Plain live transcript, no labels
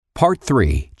Part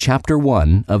 3, Chapter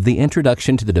 1 of the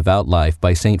Introduction to the Devout Life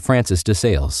by St. Francis de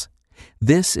Sales.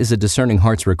 This is a Discerning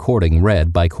Hearts recording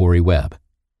read by Corey Webb.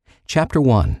 Chapter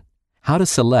 1, How to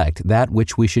Select That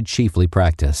Which We Should Chiefly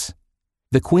Practice.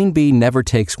 The queen bee never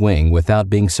takes wing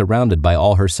without being surrounded by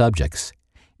all her subjects.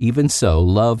 Even so,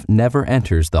 love never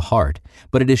enters the heart,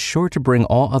 but it is sure to bring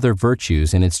all other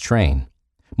virtues in its train,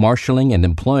 marshalling and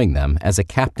employing them as a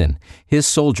captain, his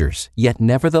soldiers, yet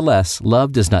nevertheless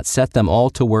love does not set them all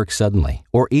to work suddenly,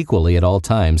 or equally at all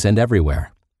times and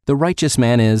everywhere. The righteous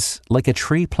man is like a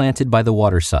tree planted by the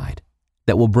waterside,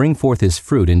 that will bring forth his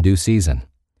fruit in due season,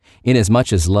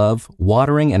 inasmuch as love,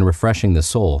 watering and refreshing the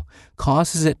soul,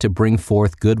 causes it to bring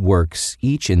forth good works,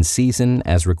 each in season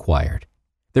as required.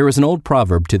 There is an old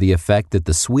proverb to the effect that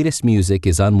the sweetest music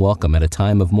is unwelcome at a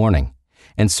time of mourning,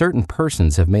 and certain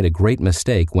persons have made a great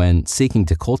mistake when, seeking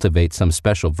to cultivate some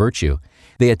special virtue,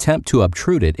 they attempt to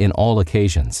obtrude it in all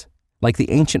occasions, like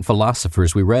the ancient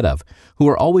philosophers we read of, who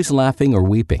are always laughing or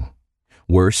weeping.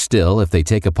 Worse still, if they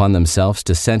take upon themselves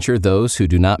to censure those who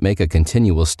do not make a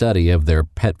continual study of their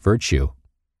pet virtue.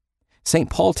 St.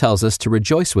 Paul tells us to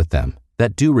rejoice with them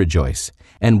that do rejoice,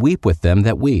 and weep with them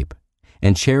that weep.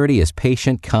 And charity is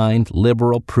patient, kind,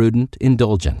 liberal, prudent,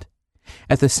 indulgent.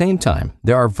 At the same time,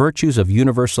 there are virtues of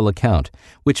universal account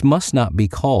which must not be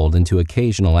called into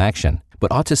occasional action,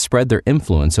 but ought to spread their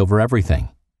influence over everything.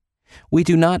 We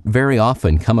do not very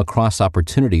often come across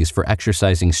opportunities for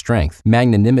exercising strength,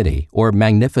 magnanimity, or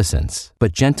magnificence,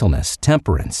 but gentleness,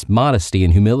 temperance, modesty,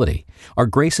 and humility are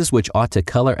graces which ought to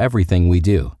color everything we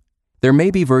do. There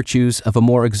may be virtues of a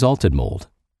more exalted mold,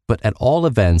 but at all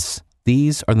events,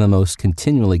 these are the most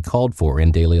continually called for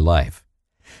in daily life.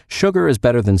 Sugar is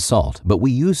better than salt, but we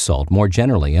use salt more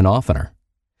generally and oftener.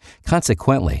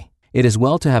 Consequently, it is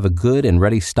well to have a good and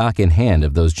ready stock in hand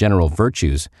of those general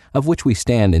virtues of which we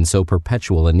stand in so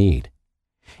perpetual a need.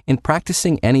 In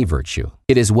practicing any virtue,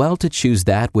 it is well to choose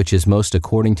that which is most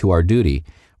according to our duty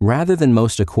rather than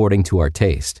most according to our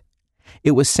taste.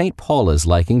 It was St. Paula's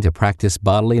liking to practice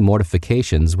bodily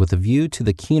mortifications with a view to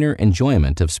the keener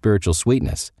enjoyment of spiritual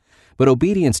sweetness, but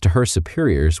obedience to her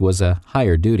superiors was a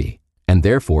higher duty. And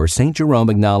therefore, St. Jerome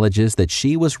acknowledges that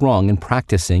she was wrong in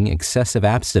practicing excessive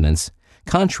abstinence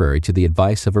contrary to the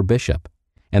advice of her bishop,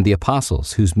 and the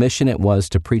apostles, whose mission it was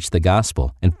to preach the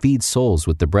gospel and feed souls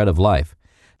with the bread of life,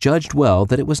 judged well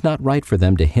that it was not right for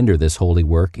them to hinder this holy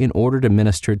work in order to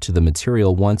minister to the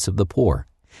material wants of the poor,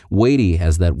 weighty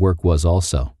as that work was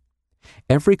also.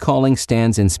 Every calling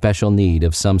stands in special need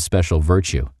of some special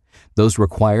virtue. Those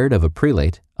required of a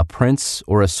prelate, a prince,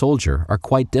 or a soldier are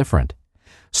quite different.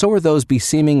 So are those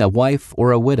beseeming a wife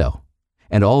or a widow.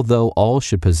 And although all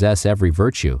should possess every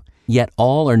virtue, yet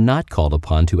all are not called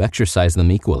upon to exercise them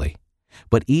equally.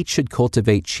 But each should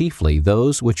cultivate chiefly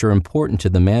those which are important to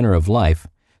the manner of life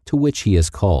to which he is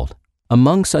called.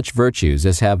 Among such virtues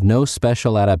as have no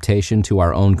special adaptation to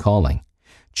our own calling,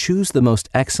 choose the most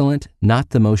excellent, not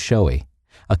the most showy.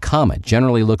 A comet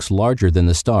generally looks larger than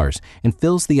the stars and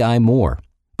fills the eye more,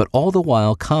 but all the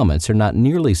while comets are not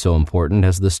nearly so important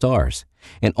as the stars,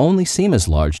 and only seem as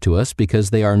large to us because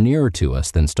they are nearer to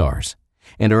us than stars,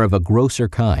 and are of a grosser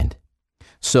kind.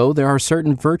 So there are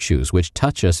certain virtues which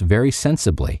touch us very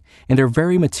sensibly and are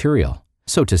very material,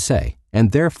 so to say,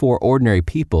 and therefore ordinary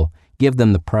people give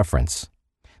them the preference.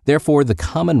 Therefore the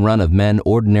common run of men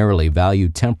ordinarily value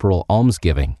temporal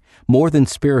almsgiving more than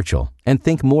spiritual, and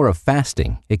think more of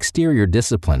fasting, exterior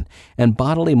discipline, and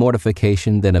bodily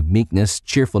mortification than of meekness,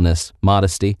 cheerfulness,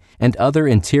 modesty, and other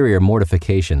interior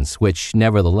mortifications, which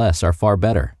nevertheless are far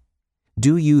better.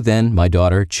 Do you then, my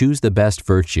daughter, choose the best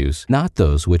virtues, not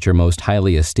those which are most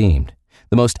highly esteemed,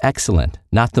 the most excellent,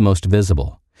 not the most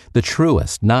visible, the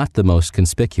truest, not the most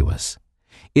conspicuous.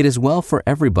 It is well for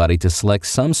everybody to select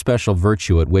some special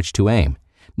virtue at which to aim,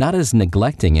 not as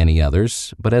neglecting any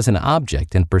others, but as an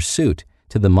object and pursuit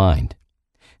to the mind.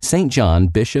 St. John,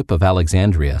 Bishop of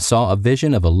Alexandria, saw a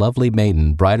vision of a lovely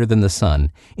maiden brighter than the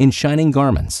sun, in shining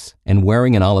garments, and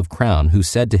wearing an olive crown, who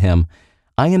said to him,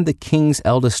 "I am the king's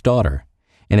eldest daughter,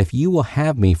 and if you will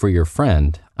have me for your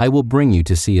friend, I will bring you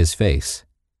to see his face."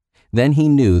 Then he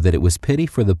knew that it was pity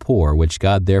for the poor which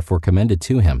God therefore commended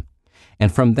to him,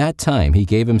 and from that time he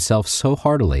gave himself so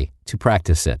heartily to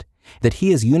practice it, that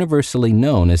he is universally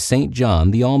known as St.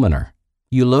 John the Almoner.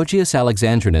 Eulogius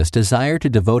Alexandrinus desired to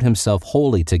devote himself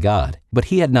wholly to God, but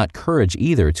he had not courage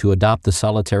either to adopt the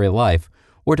solitary life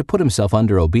or to put himself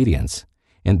under obedience,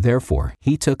 and therefore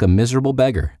he took a miserable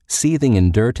beggar, seething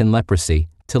in dirt and leprosy,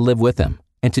 to live with him.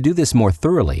 And to do this more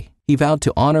thoroughly, he vowed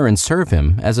to honor and serve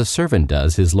him as a servant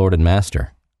does his lord and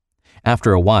master.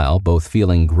 After a while, both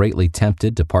feeling greatly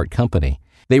tempted to part company,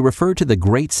 they referred to the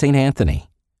great St. Anthony,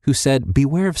 who said,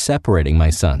 "Beware of separating, my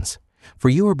sons, for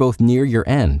you are both near your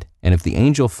end, and if the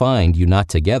angel find you not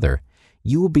together,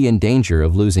 you will be in danger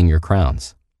of losing your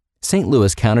crowns." St.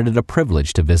 Louis counted it a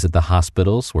privilege to visit the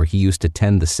hospitals where he used to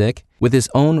tend the sick with his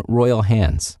own royal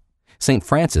hands. St.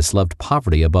 Francis loved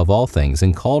poverty above all things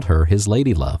and called her his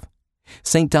lady love.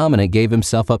 St. Dominic gave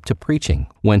himself up to preaching,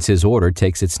 whence his order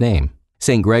takes its name.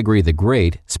 St. Gregory the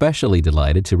Great specially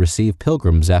delighted to receive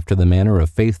pilgrims after the manner of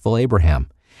faithful Abraham,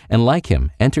 and like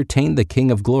him entertained the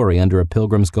King of Glory under a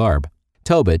pilgrim's garb.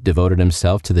 Tobit devoted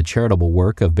himself to the charitable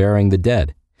work of burying the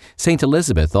dead. St.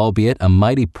 Elizabeth, albeit a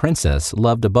mighty princess,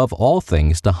 loved above all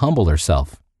things to humble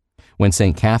herself. When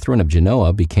St. Catherine of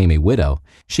Genoa became a widow,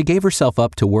 she gave herself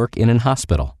up to work in an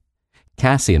hospital.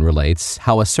 Cassian relates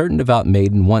how a certain devout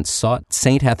maiden once sought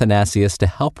St. Athanasius to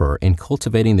help her in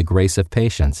cultivating the grace of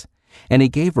patience, and he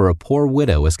gave her a poor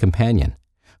widow as companion,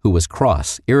 who was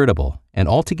cross, irritable, and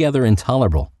altogether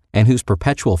intolerable, and whose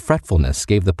perpetual fretfulness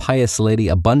gave the pious lady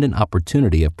abundant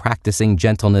opportunity of practicing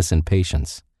gentleness and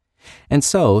patience. And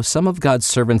so some of God's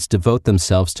servants devote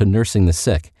themselves to nursing the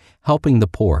sick, helping the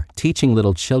poor, teaching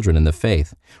little children in the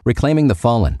faith, reclaiming the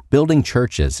fallen, building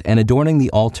churches, and adorning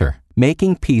the altar,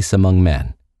 making peace among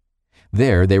men.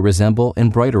 There they resemble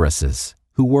embroideresses,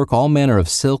 who work all manner of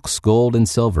silks, gold, and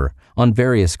silver on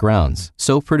various grounds,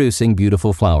 so producing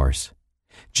beautiful flowers.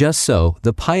 Just so,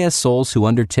 the pious souls who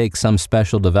undertake some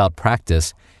special devout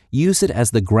practice use it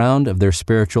as the ground of their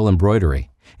spiritual embroidery,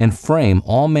 and frame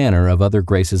all manner of other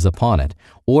graces upon it,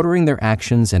 ordering their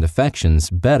actions and affections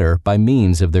better by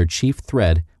means of their chief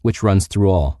thread which runs through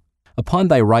all. Upon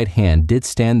thy right hand did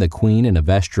stand the Queen in a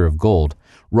vesture of gold,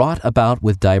 wrought about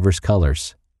with divers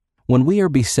colors. When we are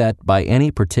beset by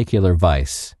any particular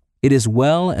vice, it is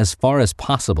well as far as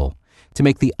possible to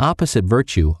make the opposite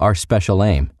virtue our special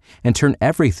aim, and turn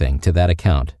everything to that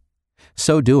account.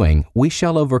 So doing, we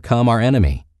shall overcome our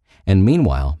enemy, and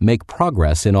meanwhile make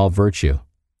progress in all virtue.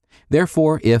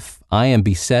 Therefore, if I am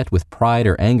beset with pride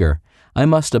or anger, I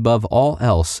must above all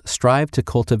else strive to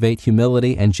cultivate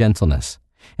humility and gentleness,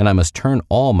 and I must turn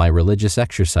all my religious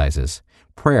exercises,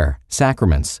 prayer,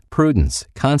 sacraments, prudence,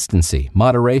 constancy,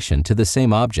 moderation to the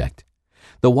same object.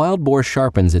 The wild boar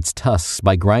sharpens its tusks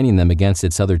by grinding them against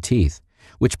its other teeth,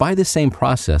 which by the same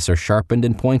process are sharpened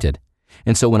and pointed.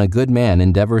 And so when a good man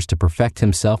endeavors to perfect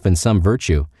himself in some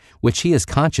virtue, which he is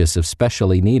conscious of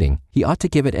specially needing, he ought to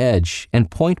give it edge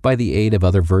and point by the aid of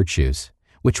other virtues,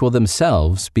 which will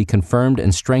themselves be confirmed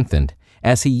and strengthened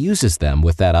as he uses them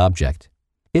with that object.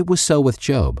 It was so with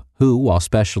Job, who, while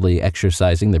specially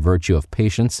exercising the virtue of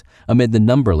patience amid the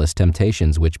numberless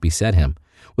temptations which beset him,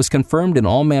 was confirmed in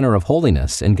all manner of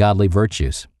holiness and godly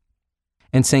virtues.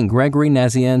 And St. Gregory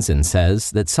Nazianzen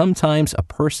says that sometimes a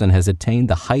person has attained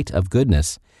the height of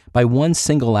goodness by one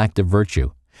single act of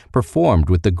virtue, performed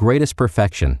with the greatest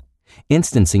perfection,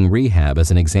 instancing Rahab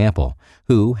as an example,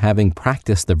 who, having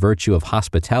practiced the virtue of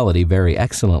hospitality very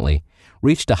excellently,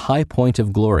 reached a high point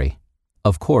of glory.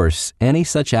 Of course, any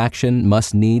such action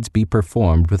must needs be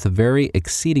performed with a very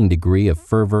exceeding degree of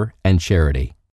fervor and charity.